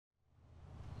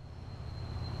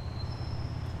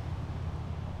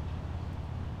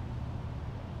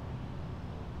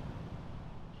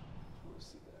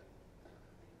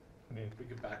We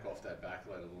could back off that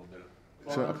backlight a little bit.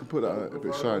 So I can put that a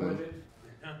bit shining.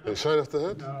 It's shine off the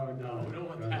head? No, we don't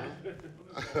want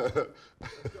that.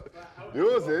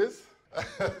 Yours is.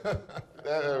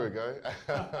 There we go.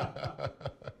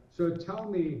 So tell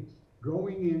me,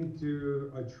 going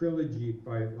into a trilogy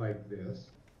fight like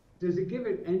this, does it give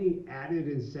it any added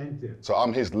incentive? So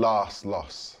I'm his last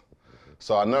loss.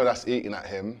 So I know that's eating at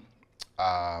him,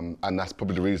 and that's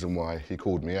probably the reason why he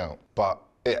called me out. But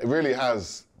it really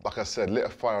has, like I said, lit a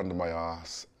fire under my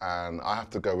ass, and I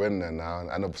have to go in there now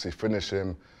and obviously finish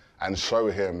him and show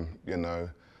him, you know,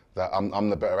 that I'm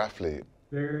the better athlete.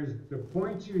 There's the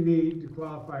points you need to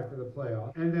qualify for the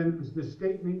playoff, and then there's the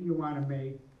statement you want to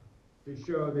make to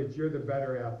show that you're the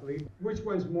better athlete. Which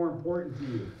one's more important to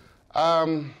you?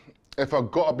 If I've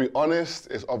got to be honest,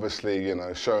 it's obviously, you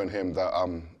know, showing him that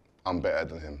I'm better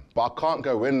than him. But I can't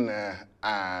go in there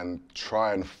and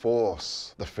try and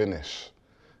force the finish.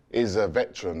 He's a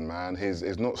veteran, man.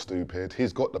 He's not stupid.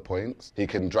 He's got the points. He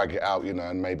can drag it out, you know,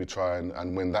 and maybe try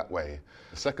and win that way.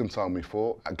 The second time we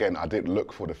fought, again, I didn't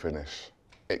look for the finish.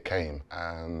 It came,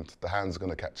 and the hand's going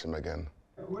to catch him again.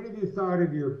 What have you thought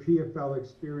of your PFL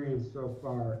experience so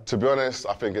far? To be honest,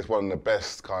 I think it's one of the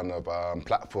best kind of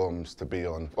platforms to be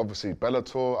on. Obviously,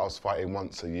 Bellator, I was fighting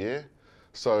once a year.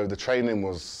 So the training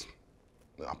was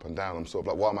up and down. I'm sort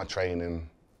of like, why am I training?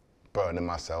 Burning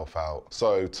myself out.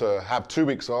 So to have 2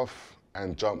 weeks off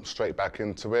and jump straight back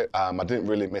into it, I didn't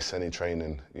really miss any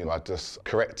training. You know, I just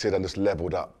corrected and just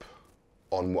leveled up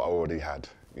on what I already had,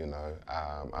 you know,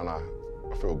 and I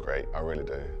feel great, I really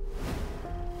do.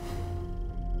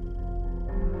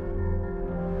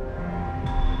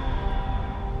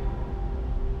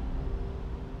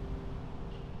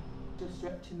 Just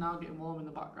stretching now, getting warm in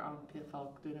the background,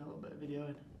 PFL doing a little bit of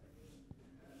videoing.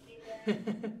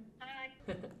 Hi.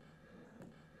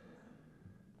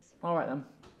 All right then.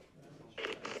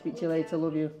 Speak to you later,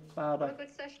 love you. Bye bye. Have a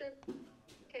good session.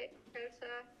 Okay,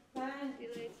 bye. See you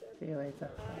later. See you later.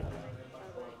 Bye.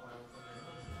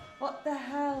 What the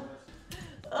hell?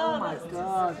 Oh my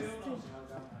god.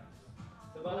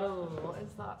 Oh, what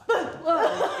is that? Whoa,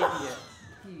 idiot.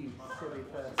 You silly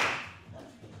person.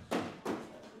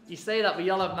 You say that, but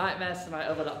you'll have nightmares tonight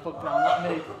over that bug now,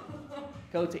 not me.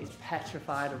 Dakota is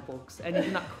petrified of bugs.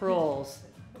 Anything that crawls,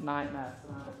 nightmare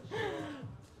tonight.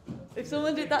 If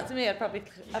someone did that to me, I'd probably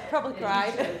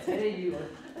cry. You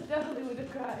would. I definitely would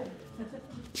have cried.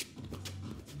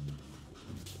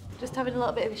 Just having a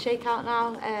little bit of a shakeout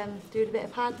now, doing a bit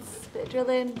of pads, a bit of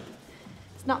drilling.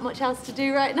 There's not much else to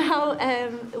do right now.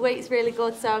 The weight's really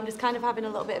good, so I'm just kind of having a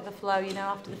little bit of a flow, you know,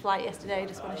 after the flight yesterday. I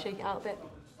just want to shake it out a bit.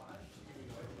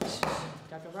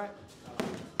 Right.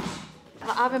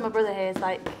 Having my brother here is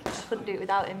like, I couldn't do it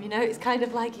without him, you know? It's kind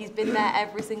of like he's been there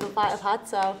every single fight I've had,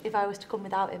 so if I was to come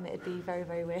without him, it'd be very,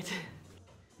 very weird.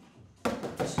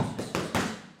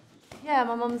 Yeah,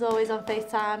 my mum's always on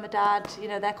FaceTime, my dad, you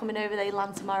know, they're coming over, they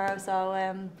land tomorrow, so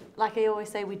like I always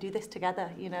say, we do this together,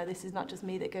 you know, this is not just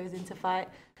me that goes into fight.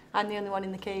 I'm the only one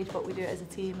in the cage, but we do it as a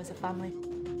team, as a family.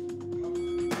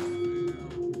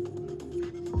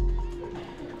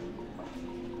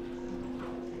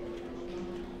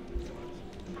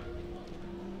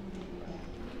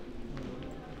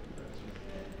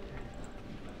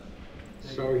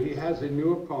 So he has a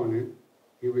new opponent.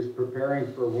 He was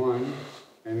preparing for one,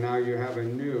 and now you have a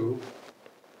new.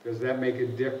 Does that make a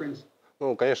difference?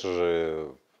 Ну, конечно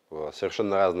же,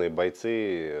 совершенно разные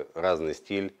бойцы, разный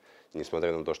стиль.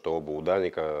 Несмотря на то, что оба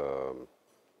ударника,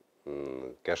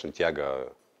 конечно,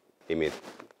 Тиаго имеет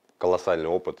колоссальный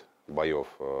опыт боев,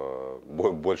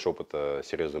 больше опыта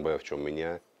серьезных боев, чем у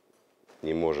меня.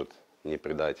 Не может не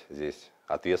придать здесь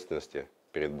ответственности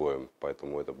перед боем,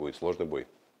 поэтому это будет сложный бой.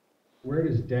 Where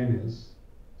does Dennis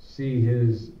see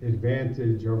his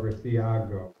advantage over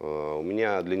Thiago? У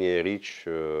меня длиннее рич,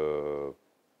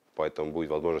 поэтому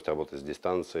будет возможность работать с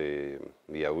дистанцией.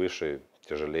 Я выше,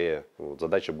 тяжелее. Вот,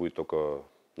 задача будет только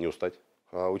не устать.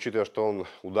 Учитывая, что он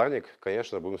ударник,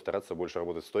 конечно, будем стараться больше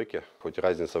работать в стойке. Хоть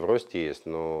разница в росте есть,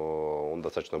 но он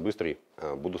достаточно быстрый.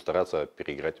 Буду стараться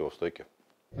переиграть его в стойке.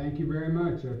 Thank you very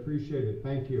much. I appreciate it.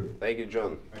 Thank you. Thank you,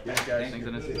 John. Thanks, guys. Thanks,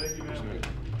 Dennis. Thank you, man.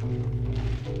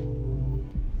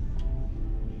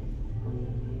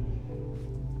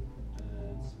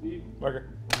 Marker.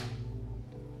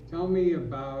 Tell me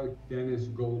about Denis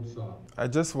Goltsov. I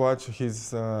just watched his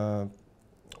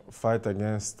fight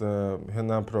against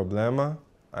Renan Problema.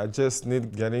 I just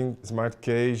need getting smart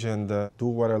cage and do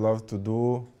what I love to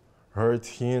do, hurt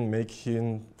him, make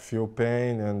him feel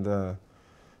pain, and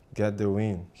get the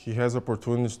win. He has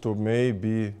opportunities to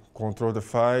maybe control the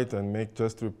fight and make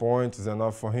just 3 points is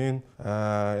enough for him.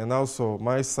 And also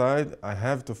my side, I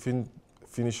have to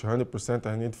finish 100%.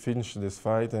 I need to finish this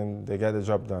fight, and they get the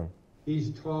job done.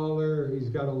 He's taller, he's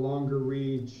got a longer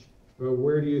reach, but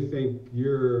where do you think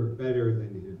you're better than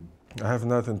him? I have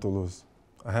nothing to lose.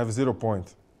 I have 0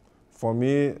 points. For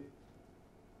me,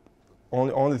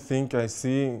 only thing I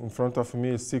see in front of me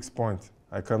is 6 points.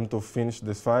 I come to finish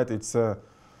this fight. It's a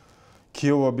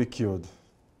kill or be killed.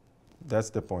 That's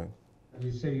the point.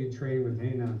 You say you train with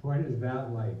Renan. What is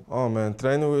that like? Oh man,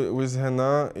 training with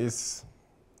Renan is,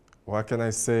 what can I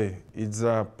say? It's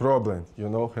a problem, you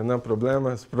know? Renan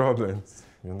problemas, problems,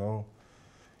 you know?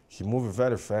 He moves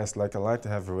very fast, like a light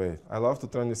heavyweight. I love to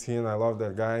train with him, I love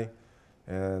that guy,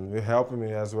 and he helped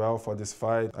me as well for this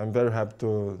fight. I'm very happy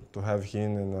to have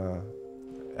him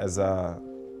as a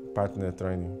partner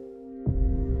training.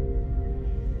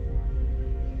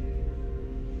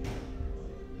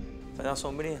 Fazer uma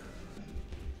sombrinha.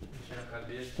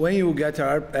 When you get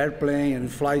an airplane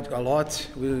and fly a lot,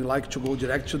 we like to go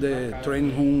direct to the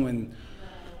training room and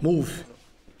move.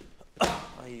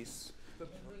 Isso.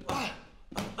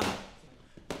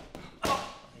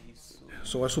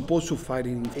 So I was supposed to fight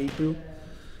in April,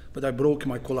 but I broke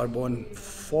my collarbone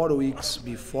 4 weeks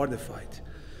before the fight.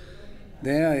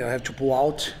 Then I have to pull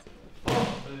out,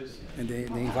 and they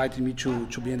invited me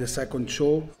to be in the second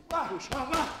show.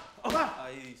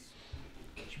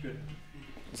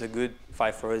 It's a good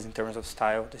fight for us in terms of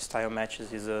style. The style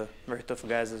matches. He's a very tough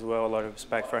guy as well. A lot of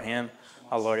respect for him,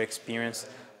 a lot of experience.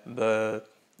 But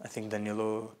I think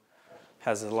Danilo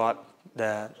has a lot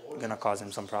that gonna cause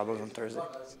him some problems on Thursday.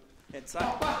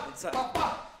 Inside.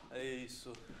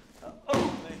 Isso.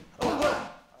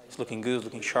 He's looking good, he's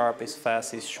looking sharp, he's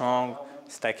fast, he's strong.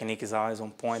 His technique is always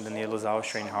on point. Danilo's always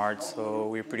training hard, so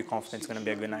we're pretty confident it's gonna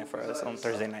be a good night for us on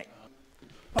Thursday night.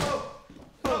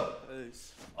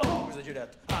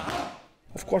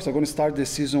 Of course, I'm going to start the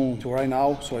season right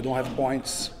now, so I don't have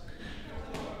points.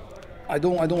 I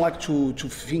don't like to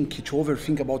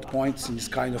overthink about points in this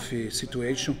kind of a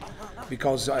situation,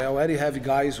 because I already have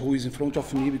guys who is in front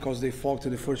of me because they fought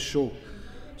in the first show.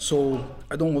 So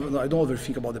I don't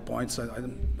overthink about the points.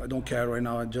 I don't care right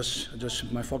now.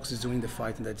 My focus is doing the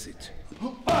fight, and that's it.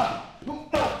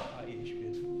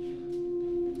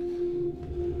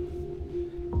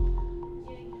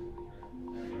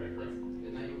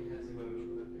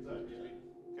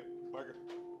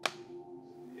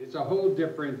 It's a whole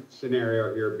different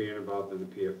scenario here being involved in the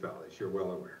PFL, as you're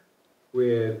well aware.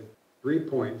 With 3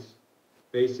 points,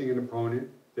 facing an opponent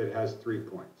that has 3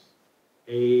 points.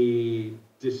 A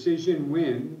decision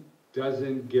win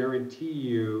doesn't guarantee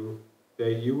you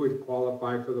that you would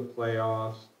qualify for the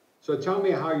playoffs. So tell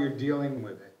me how you're dealing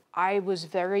with it. I was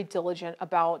very diligent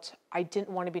about, I didn't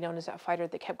want to be known as that fighter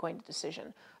that kept going to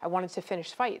decision. I wanted to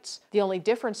finish fights. The only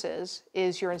difference is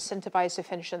you're incentivized to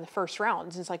finish in the first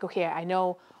rounds. It's like, okay, I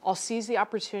know I'll seize the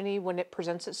opportunity when it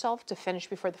presents itself to finish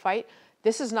before the fight.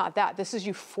 This is not that. This is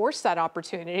you force that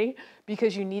opportunity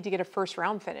because you need to get a first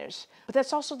round finish. But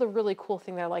that's also the really cool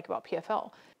thing that I like about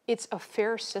PFL. It's a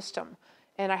fair system,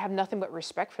 and I have nothing but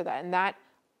respect for that. And that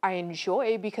I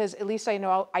enjoy because at least I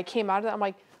know I came out of that, I'm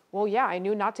like, well, yeah, I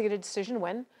knew not to get a decision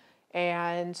win,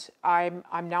 and I'm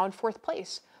now in 4th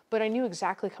place. But I knew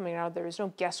exactly coming out, there was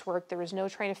no guesswork, there was no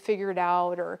trying to figure it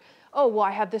out, or, oh, well,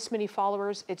 I have this many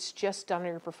followers. It's just done on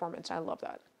your performance. I love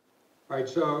that. All right,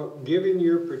 so given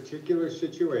your particular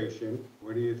situation,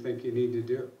 what do you think you need to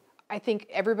do? I think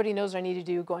everybody knows what I need to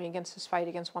do going against this fight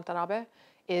against Watanabe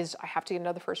is I have to get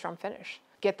another first round finish.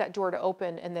 Get that door to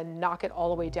open and then knock it all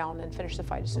the way down and finish the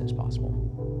fight as soon as possible.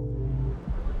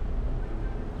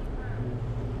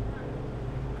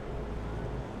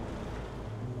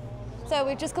 So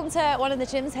we've just come to one of the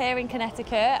gyms here in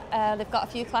Connecticut. They've got a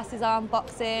few classes on,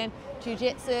 boxing,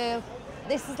 Jiu-Jitsu.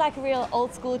 This is like a real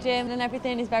old school gym, and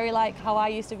everything is very like how I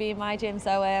used to be in my gym.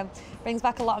 So brings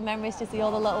back a lot of memories to see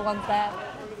all the little ones there.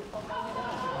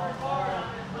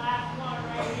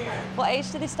 What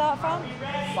age do they start from? 5.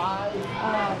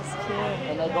 Oh, it's cute.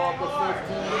 And they go up to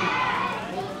 15.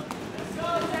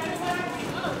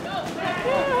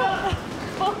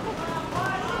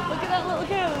 Look at that little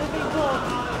girl with a big butt.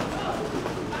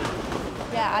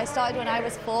 Yeah, I started when I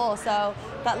was 4, so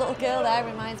that little girl there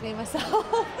reminds me of myself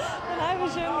when I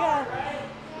was younger.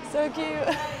 So cute.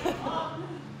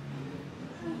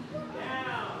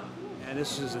 And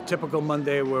this is a typical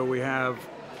Monday where we have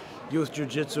youth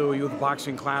jiu-jitsu, youth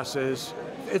boxing classes.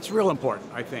 It's real important,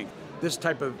 I think. This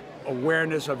type of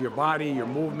awareness of your body, your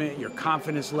movement, your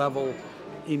confidence level,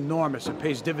 enormous. It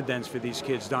pays dividends for these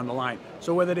kids down the line.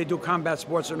 So whether they do combat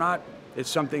sports or not, it's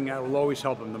something that will always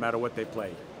help them no matter what they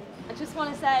play. I just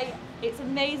want to say it's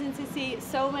amazing to see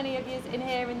so many of you in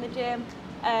here in the gym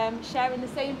sharing the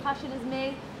same passion as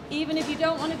me even if you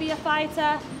don't want to be a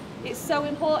fighter, it's so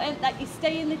important that you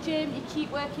stay in the gym, you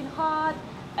keep working hard,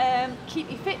 keep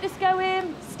your fitness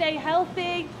going, stay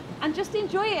healthy, and just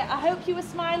enjoy it. I hope you were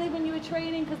smiling when you were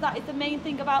training, because that is the main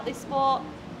thing about this sport.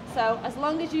 So as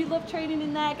long as you love training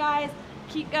in there, guys,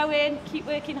 keep going, keep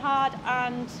working hard,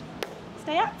 and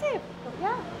stay active. But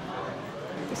yeah.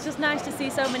 It's just nice to see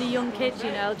so many young kids,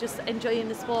 you know, just enjoying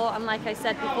the sport. And like I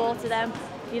said before to them,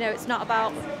 you know, it's not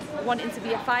about wanting to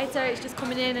be a fighter, it's just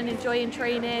coming in and enjoying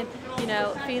training, you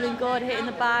know, feeling good, hitting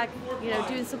the bag, you know,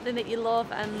 doing something that you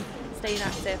love and staying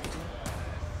active.